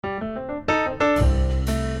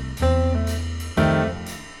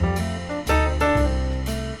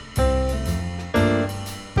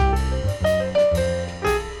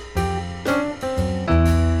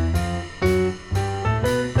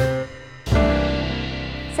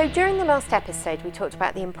So during the last episode, we talked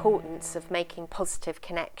about the importance of making positive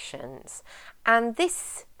connections. And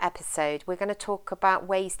this episode, we're going to talk about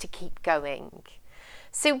ways to keep going.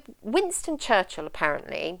 So Winston Churchill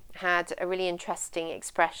apparently had a really interesting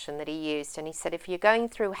expression that he used, and he said, if you're going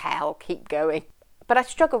through hell, keep going. But I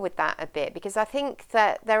struggle with that a bit because I think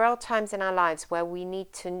that there are times in our lives where we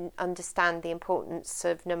need to understand the importance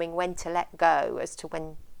of knowing when to let go as to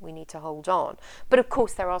when we need to hold on. But of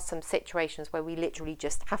course there are some situations where we literally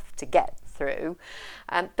just have to get through.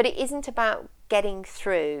 But it isn't about getting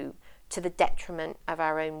through to the detriment of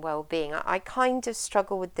our own well-being. I kind of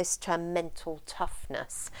struggle with this term mental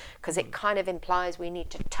toughness because it kind of implies we need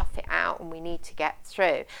to tough it out and we need to get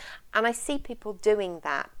through. And I see people doing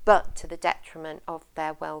that, but to the detriment of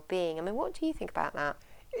their well-being. I mean, what do you think about that?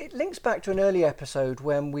 It links back to an early episode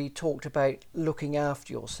when we talked about looking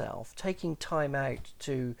after yourself, taking time out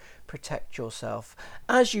to protect yourself.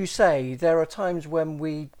 As you say, there are times when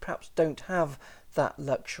we perhaps don't have that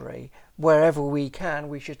luxury. Wherever we can,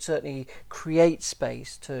 we should certainly create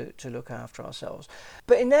space to look after ourselves.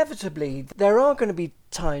 But inevitably, there are going to be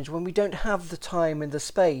times when we don't have the time and the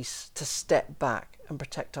space to step back and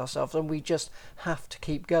protect ourselves, and we just have to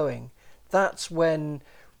keep going. That's when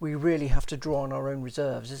we really have to draw on our own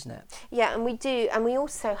reserves, isn't it? Yeah, and we do. And we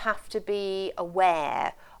also have to be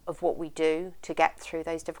aware of what we do to get through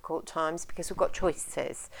those difficult times, because we've got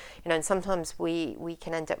choices, and sometimes we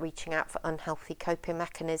can end up reaching out for unhealthy coping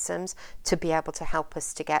mechanisms to be able to help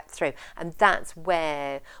us to get through. And that's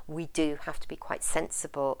where we do have to be quite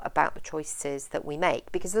sensible about the choices that we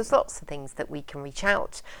make, because there's lots of things that we can reach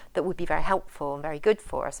out that would be very helpful and very good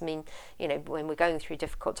for us. I mean, when we're going through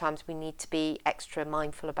difficult times, we need to be extra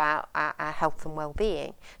mindful about our health and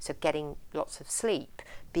well-being. So getting lots of sleep,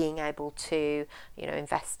 being able to,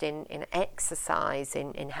 invest in exercise,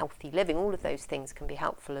 in healthy living, all of those things can be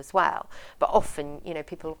helpful as well. But often,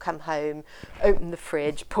 people come home, open the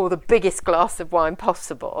fridge, pour the biggest glass of wine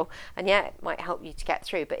possible, and yeah, it might help you to get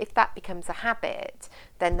through. But if that becomes a habit,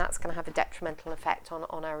 then that's going to have a detrimental effect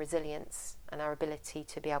on our resilience and our ability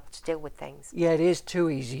to be able to deal with things. Yeah, it is too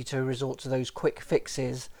easy to resort to those quick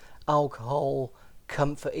fixes, alcohol,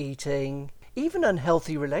 comfort eating, even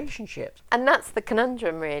unhealthy relationships. And that's the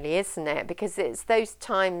conundrum, really, isn't it? Because it's those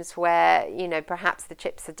times where, perhaps the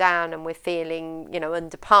chips are down and we're feeling,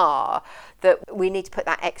 under par, that we need to put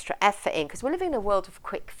that extra effort in, because we're living in a world of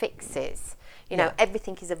quick fixes.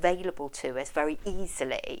 Everything is available to us very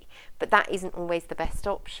easily, but that isn't always the best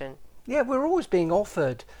option. Yeah, we're always being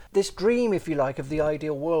offered this dream, if you like, of the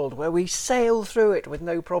ideal world where we sail through it with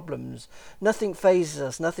no problems. Nothing phases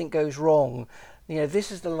us, nothing goes wrong.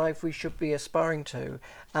 This is the life we should be aspiring to.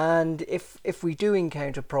 And if we do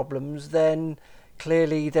encounter problems, then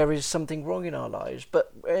clearly there is something wrong in our lives.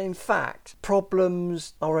 But in fact,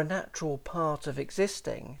 problems are a natural part of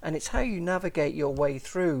existing. And it's how you navigate your way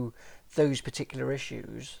through those particular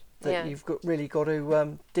issues that you've really got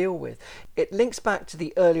to deal with. It links back to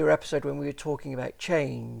the earlier episode when we were talking about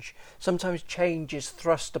change. Sometimes change is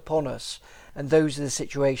thrust upon us, and those are the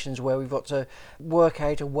situations where we've got to work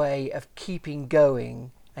out a way of keeping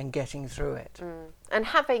going and getting through it. And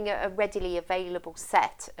having a readily available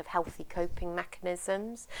set of healthy coping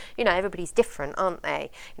mechanisms. Everybody's different, aren't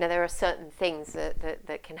they? There are certain things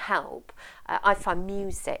that can help. I find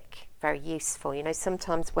music very useful.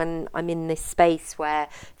 Sometimes when I'm in this space where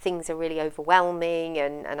things are really overwhelming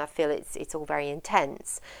and I feel it's all very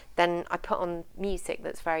intense, then I put on music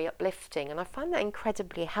that's very uplifting, and I find that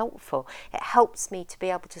incredibly helpful. It helps me to be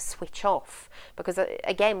able to switch off, because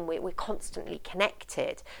again, we're constantly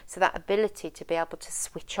connected, so that ability to be able to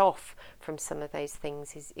switch off from some of those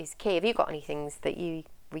things is key. Have you got any things that you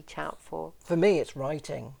reach out for? For me, it's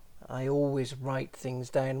writing. I always write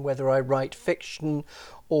things down, whether I write fiction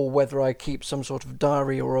or whether I keep some sort of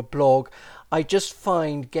diary or a blog. I just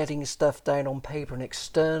find getting stuff down on paper and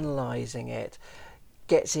externalising it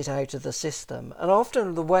gets it out of the system. And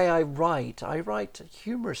often the way I write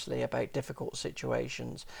humorously about difficult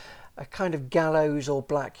situations. A kind of gallows or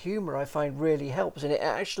black humour I find really helps, and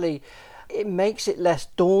it makes it less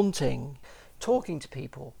daunting talking to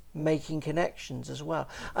people, making connections as well.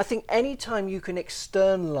 I think any time you can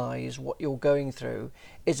externalise what you're going through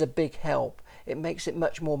is a big help. It makes it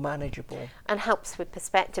much more manageable. And helps with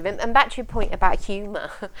perspective. And back to your point about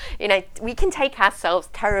humour, we can take ourselves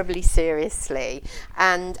terribly seriously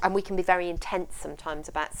and we can be very intense sometimes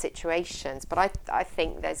about situations, but I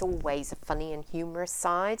think there's always a funny and humorous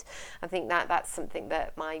side. I think that's something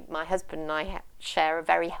that my husband and I share a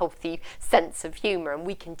very healthy sense of humour, and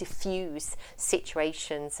we can diffuse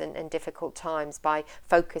situations and difficult times by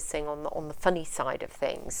focusing on the funny side of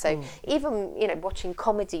things. So even, you know, watching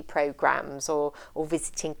comedy programmes or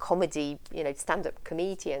visiting comedy, you know, stand-up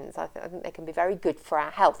comedians, I think they can be very good for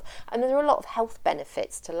our health. And there are a lot of health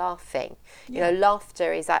benefits to laughing. You know,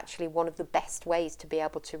 laughter is actually one of the best ways to be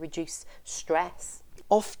able to reduce stress.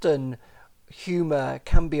 Often humour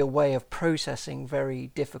can be a way of processing very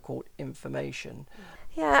difficult information.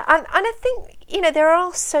 Yeah, and I think, you know, there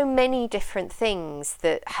are so many different things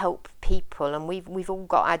that help people, and we've all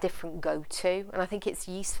got our different go-to, and I think it's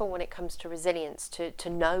useful when it comes to resilience to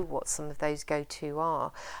know what some of those go-to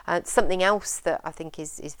are. Something else that I think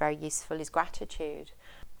is very useful is gratitude.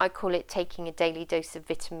 I call it taking a daily dose of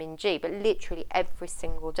vitamin G, but literally every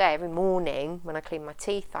single day, every morning when I clean my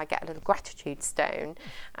teeth, I get a little gratitude stone,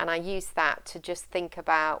 and I use that to just think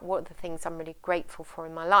about what are the things I'm really grateful for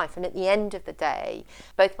in my life. And at the end of the day,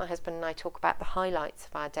 both my husband and I talk about the highlights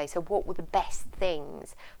of our day. So what were the best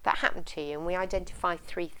things that happened to you? And we identify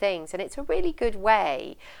 3 things, and it's a really good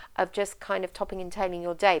way of just kind of topping and tailing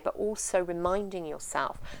your day, but also reminding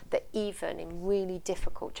yourself that even in really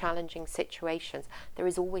difficult, challenging situations, there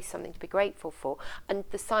is always something to be grateful for. And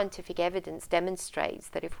the scientific evidence demonstrates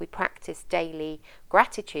that if we practice daily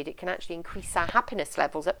gratitude, it can actually increase our happiness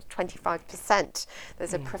levels up to 25%.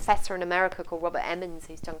 There's a professor in America called Robert Emmons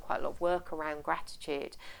who's done quite a lot of work around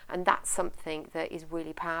gratitude, and that's something that is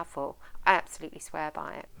really powerful. I absolutely swear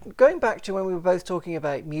by it. Going back to when we were both talking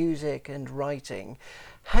about music and writing,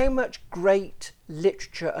 how much great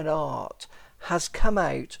literature and art has come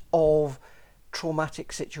out of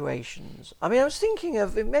traumatic situations? I mean, I was thinking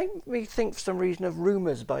of, it made me think for some reason of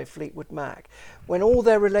Rumours by Fleetwood Mac, when all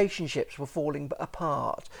their relationships were falling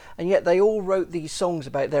apart, and yet they all wrote these songs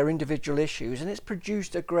about their individual issues, and it's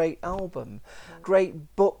produced a great album.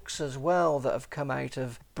 Great books as well that have come out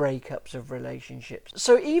of breakups of relationships.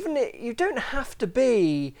 So even you don't have to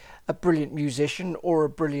be a brilliant musician or a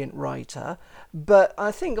brilliant writer, but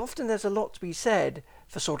I think often there's a lot to be said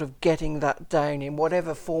for sort of getting that down in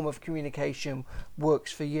whatever form of communication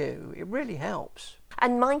works for you. It really helps.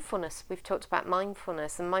 And mindfulness, we've talked about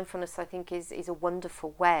mindfulness, and mindfulness I think is a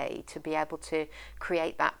wonderful way to be able to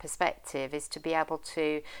create that perspective, is to be able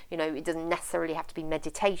to, you know, it doesn't necessarily have to be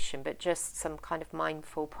meditation, but just some kind of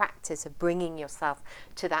mindful practice of bringing yourself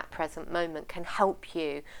to that present moment can help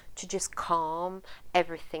you to just calm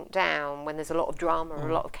everything down when there's a lot of drama or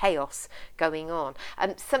a lot of chaos going on.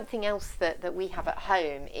 And something else that we have at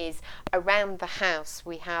home is around the house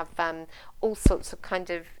we have all sorts of kind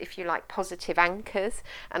of, if you like, positive anchors.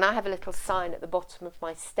 And I have a little sign at the bottom of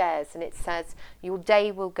my stairs, and it says, "Your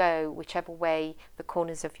day will go whichever way the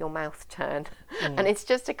corners of your mouth turn." And it's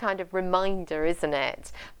just a kind of reminder, isn't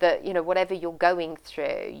it, that, you know, whatever you're going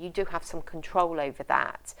through, you do have some control over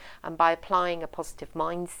that. And by applying a positive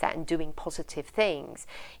mindset and doing positive things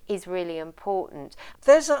is really important.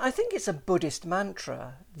 I think it's a Buddhist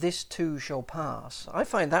mantra, "This too shall pass." I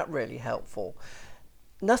find that really helpful.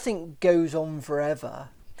 Nothing goes on forever.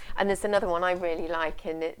 And there's another one I really like,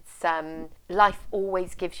 and it's life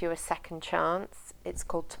always gives you a second chance. It's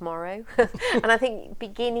called Tomorrow. And I think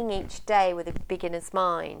beginning each day with a beginner's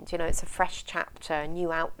mind, you know, it's a fresh chapter, a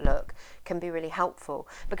new outlook, can be really helpful,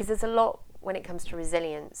 because there's a lot when it comes to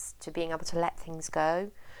resilience to being able to let things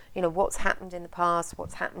go. You know, what's happened in the past,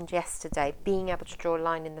 what's happened yesterday, being able to draw a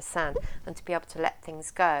line in the sand and to be able to let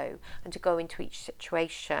things go and to go into each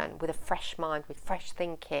situation with a fresh mind, with fresh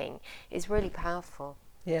thinking, is really powerful.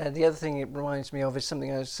 Yeah, the other thing it reminds me of is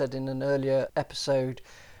something I said in an earlier episode.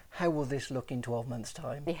 How will this look in 12 months'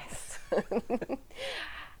 time? Yes.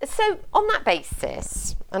 So on that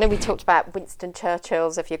basis, I know we talked about Winston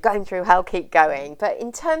Churchill's "if you're going through hell, keep going," but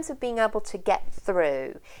in terms of being able to get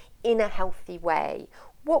through in a healthy way,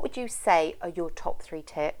 what would you say are your top 3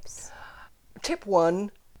 tips? Tip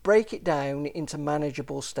 1, break it down into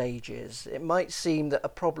manageable stages. It might seem that a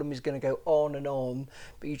problem is going to go on,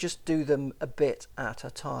 but you just do them a bit at a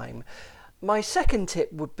time. My second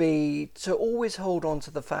tip would be to always hold on to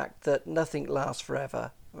the fact that nothing lasts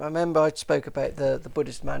forever. Remember, I spoke about the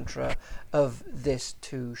Buddhist mantra of "this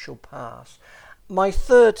too shall pass." My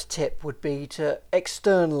third tip would be to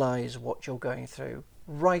externalise what you're going through.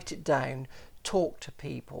 Write it down. Talk to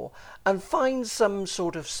people and find some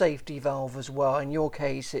sort of safety valve as well. In your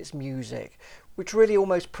case, it's music, which really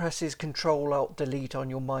almost presses Control-Alt-Delete on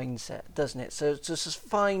your mindset, doesn't it? So just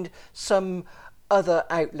find some other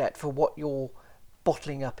outlet for what you're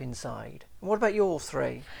bottling up inside. And what about your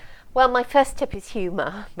 3? Well, my first tip is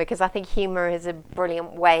humour, because I think humour is a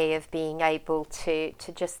brilliant way of being able to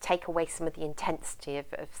just take away some of the intensity of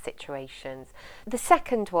situations. The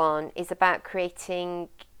second one is about creating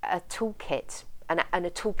a toolkit and a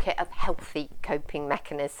toolkit of healthy coping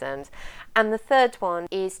mechanisms. And the third one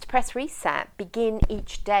is to press reset, begin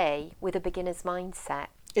each day with a beginner's mindset.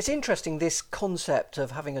 It's interesting, this concept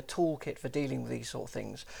of having a toolkit for dealing with these sort of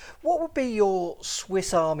things. What would be your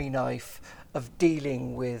Swiss Army knife of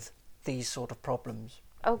dealing with these sort of problems?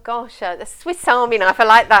 Oh gosh, the Swiss Army knife, I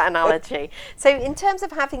like that analogy. So in terms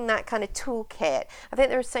of having that kind of toolkit, I think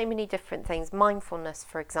there are so many different things. Mindfulness,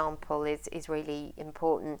 for example, is really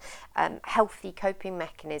important. Healthy coping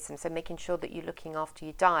mechanisms, so making sure that you're looking after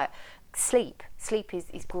your diet. Sleep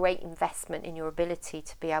is great investment in your ability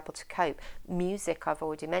to be able to cope. Music, I've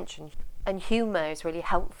already mentioned, and humour is really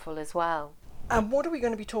helpful as well. And what are we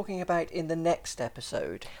going to be talking about in the next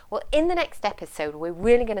episode? Well, in the next episode, we're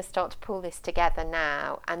really going to start to pull this together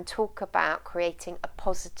now and talk about creating a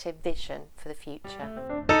positive vision for the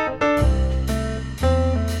future.